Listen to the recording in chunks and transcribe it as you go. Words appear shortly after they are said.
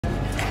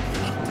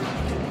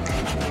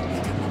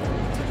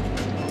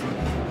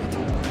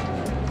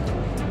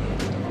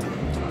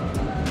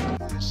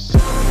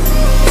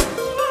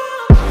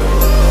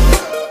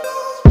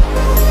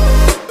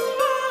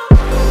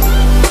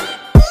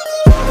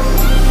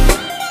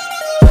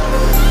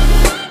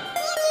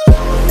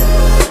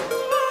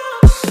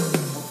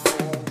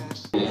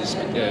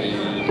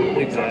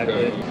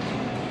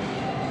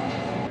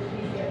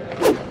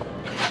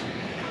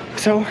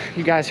So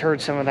you guys heard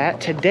some of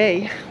that.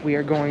 Today we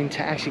are going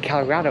to actually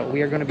Colorado.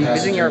 We are going to be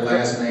visiting our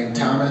last name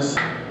Thomas.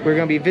 We're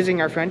going to be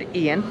visiting our friend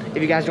Ian.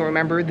 If you guys don't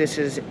remember, this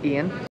is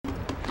Ian.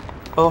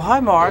 Oh, hi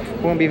Mark.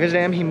 We're going to be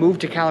visiting him. He moved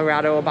to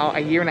Colorado about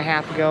 1.5 years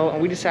ago,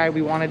 and we decided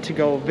we wanted to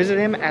go visit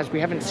him as we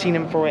haven't seen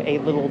him for a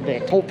little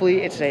bit.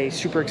 Hopefully it's a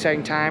super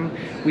exciting time.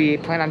 We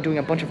plan on doing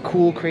a bunch of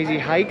cool, crazy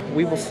hike.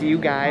 We will see you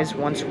guys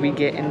once we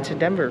get into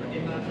Denver.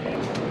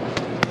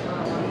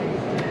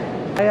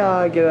 Can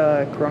I get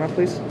a Corona,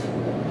 please?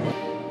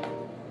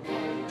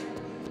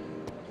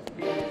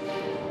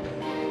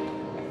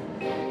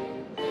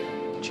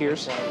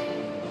 Cheers.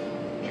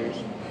 Cheers.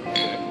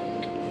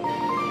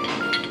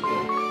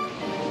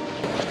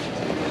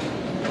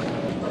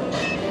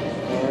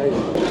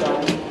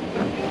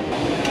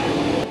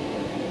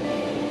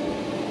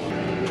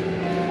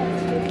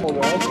 Hold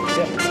on.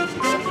 Yeah.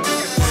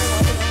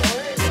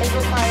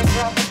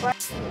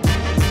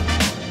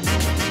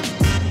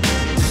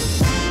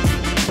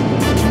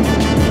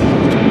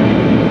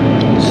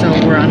 So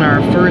we're on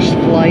our first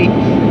flight.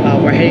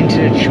 We're heading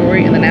to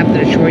Detroit, and then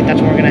after Detroit,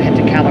 that's when we're gonna head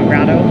to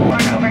Colorado.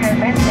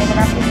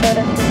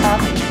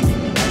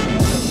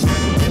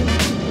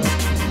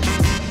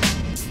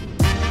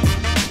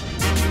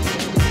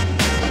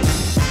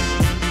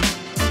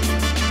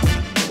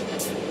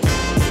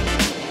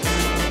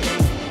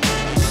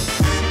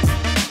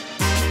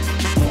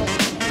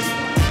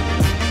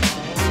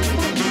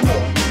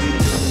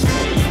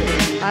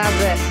 I have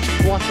this.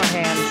 Wash my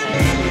hands.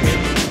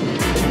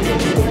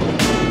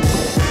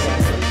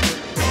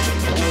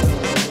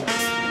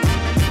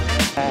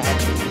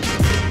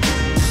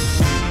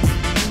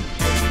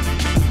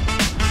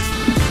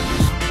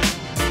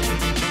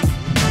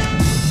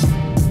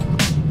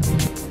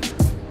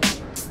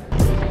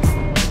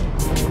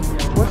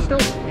 We're still,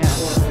 yeah.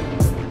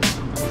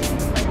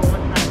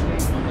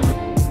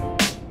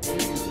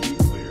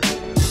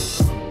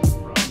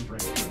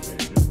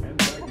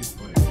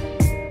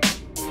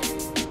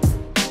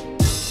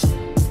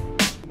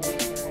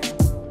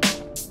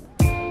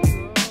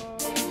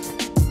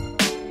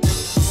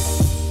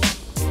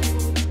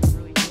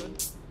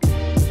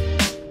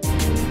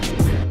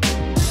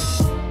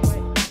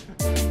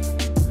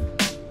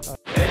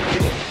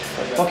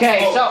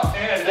 Okay, so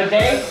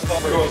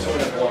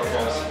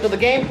the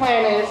game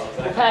plan is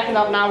we're packing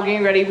up now, we're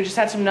getting ready. We just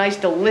had some nice,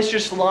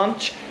 delicious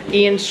lunch.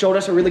 Ian showed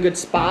us a really good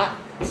spot.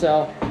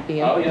 So,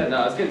 Ian. Oh yeah,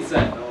 no, it's getting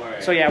set. Don't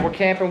worry. So yeah, we're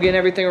camping, we're getting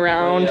everything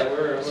around. Yeah,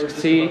 we're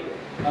see.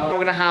 We're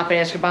gonna hop in.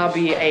 It's about to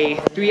be a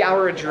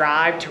 3-hour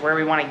drive to where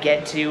we want to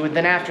get to.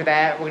 Then after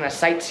that, we're gonna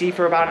sightsee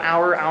for about an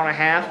hour, hour and a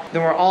half.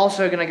 Then we're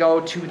also gonna go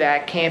to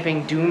that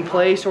camping dune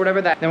place or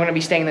whatever. Then we're gonna be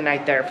staying the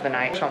night there for the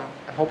night. So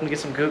I'm hoping to get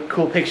some good,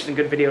 cool pictures and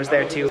good videos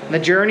there too. The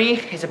journey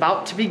is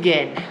about to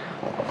begin.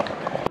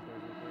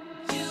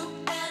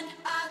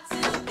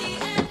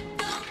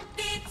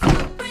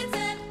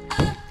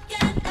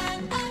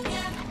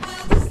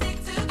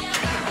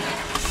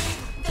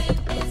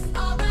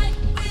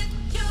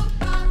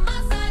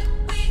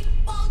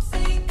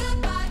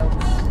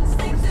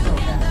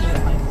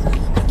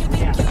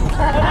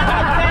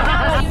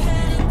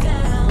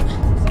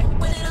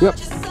 Yep.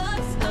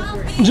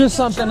 Just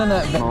something in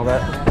that. All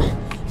that.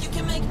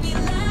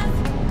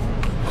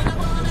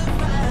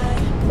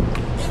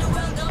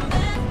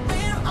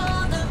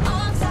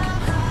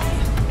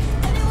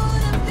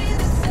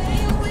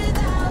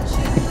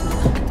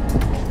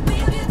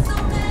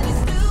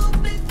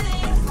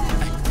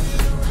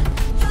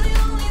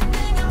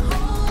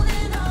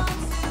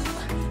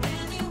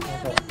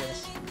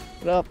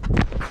 What up?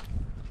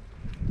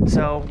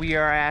 So we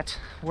are at,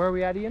 where are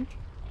we at, Ian?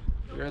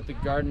 We're at the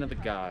Garden of the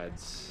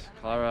Gods,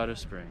 Colorado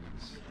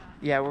Springs.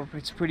 Yeah,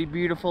 it's pretty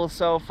beautiful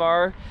so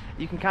far.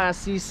 You can kind of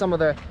see some of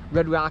the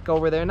red rock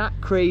over there. Not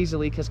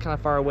crazily, because it's kind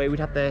of far away. We'd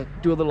have to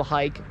do a little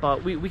hike,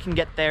 but we can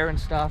get there and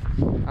stuff.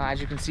 As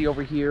you can see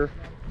over here,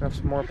 we have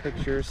some more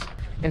pictures.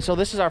 And so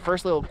this is our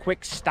first little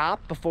quick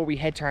stop before we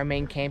head to our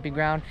main camping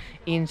ground.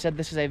 Ian said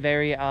this is a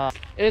very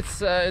It's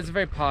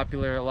very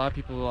popular. A lot of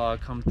people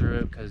come through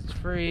it because it's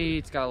free.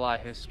 It's got a lot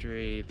of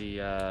history.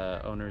 The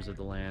owners of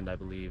the land, I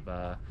believe,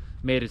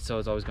 made it so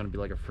it's always going to be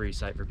like a free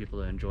site for people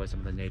to enjoy some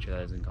of the nature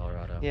that is in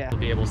Colorado. Yeah. To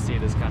be able to see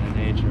this kind of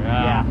nature.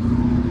 Yeah.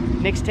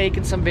 Nick's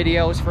taking some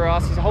videos for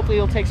us. Hopefully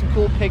he'll take some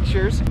cool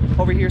pictures.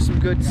 Over here, some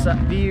good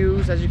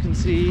views, as you can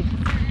see.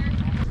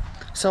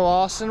 So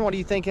Austin, what are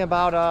you thinking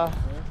about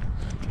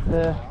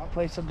the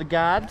place of the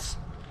gods?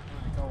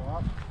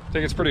 I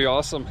think it's pretty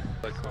awesome.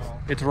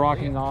 It's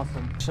rocking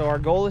awesome. So our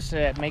goal is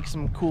to make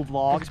some cool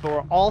vlogs, but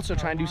we're also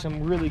trying to do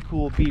some really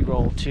cool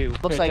B-roll too.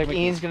 Looks like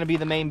Ian's gonna be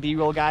the main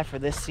B-roll guy for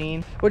this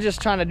scene. We're just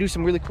trying to do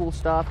some really cool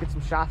stuff, get some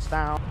shots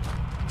down.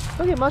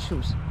 Look at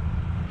mushrooms.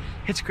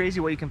 It's crazy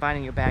what you can find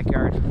in your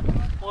backyard.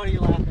 What are you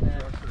laughing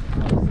at?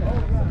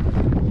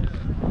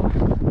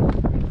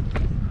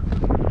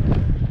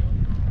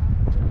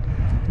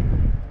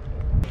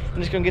 I'm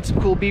just gonna get some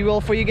cool B-roll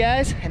for you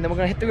guys, and then we're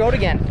gonna hit the road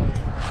again.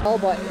 Oh,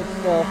 but it's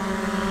still...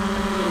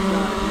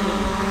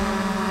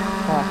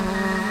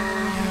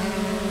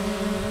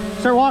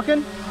 Start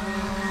walking.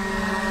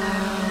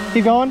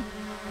 Keep going.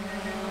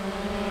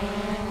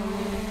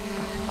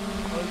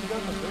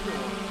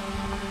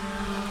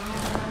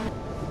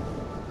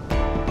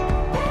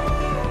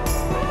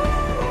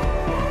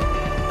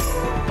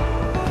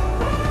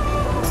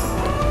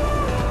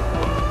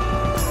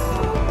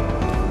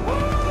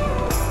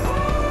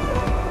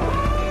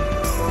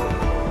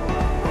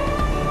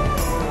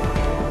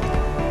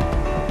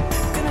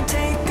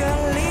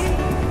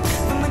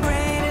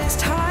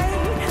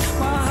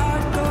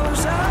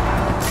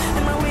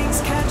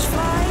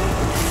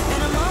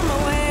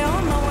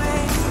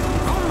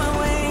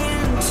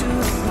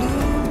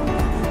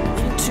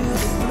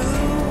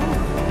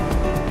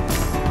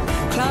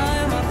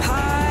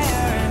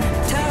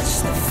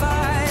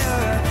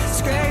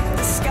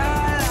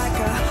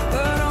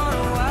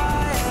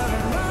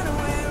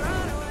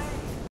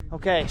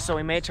 Okay, so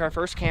we made it to our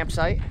first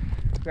campsite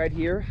right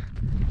here.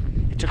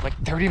 It took like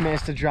 30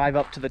 minutes to drive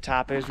up to the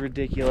top. It was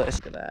ridiculous.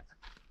 Look at that.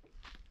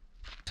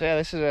 So yeah,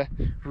 this is a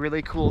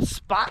really cool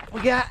spot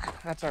we got.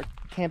 That's our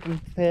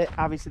camping pit,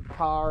 obviously the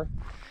car.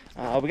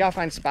 We gotta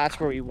find spots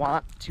where we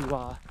want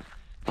to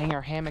hang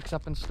our hammocks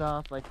up and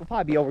stuff. Like we'll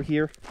probably be over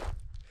here,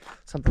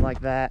 something like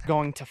that.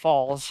 Going to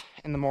falls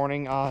in the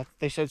morning.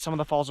 They said some of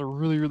the falls are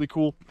really, really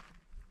cool.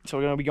 So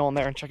we're gonna be going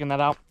there and checking that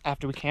out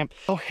after we camp.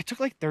 Oh, it took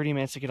like 30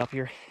 minutes to get up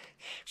here.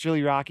 It's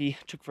really rocky,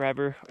 it took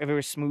forever. If it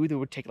was smooth, it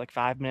would take like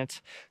 5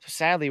 minutes. So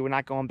sadly, we're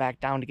not going back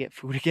down to get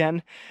food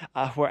again.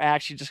 We're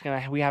actually just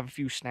we have a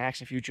few snacks,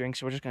 a few drinks,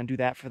 so we're just gonna do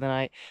that for the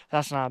night.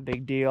 That's not a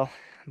big deal.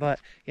 But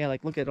yeah,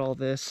 like look at all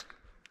this.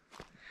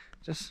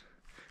 Just,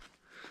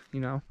 you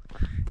know,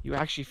 you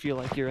actually feel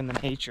like you're in the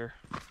nature.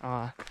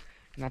 And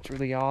that's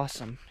really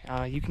awesome.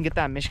 You can get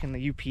that in Michigan,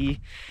 the UP,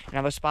 and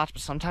other spots,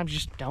 but sometimes you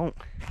just don't,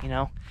 you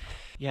know.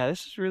 Yeah,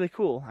 this is really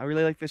cool. I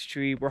really like this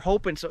tree. We're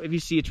hoping, so if you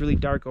see it's really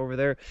dark over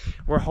there,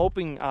 we're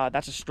hoping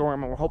that's a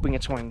storm, and we're hoping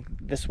it's going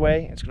this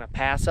way. It's gonna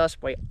pass us.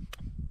 Wait.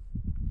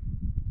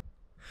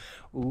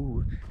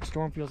 Ooh, the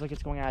storm feels like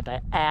it's going at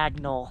a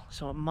diagonal,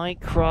 so it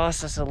might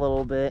cross us a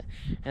little bit.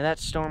 And that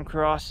storm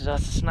crosses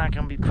us, it's not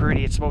gonna be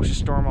pretty. It's supposed to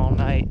storm all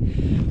night.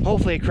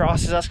 Hopefully it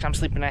crosses us, because I'm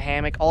sleeping in a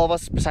hammock. All of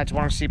us, besides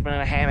one, are sleeping in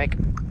a hammock.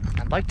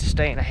 I'd like to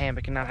stay in a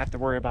hammock and not have to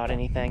worry about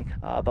anything.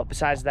 But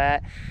besides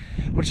that,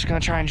 we're just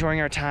gonna try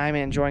enjoying our time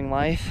and enjoying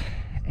life.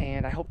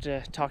 And I hope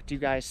to talk to you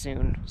guys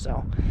soon,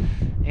 so,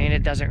 and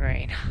it doesn't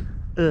rain.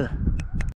 Ugh.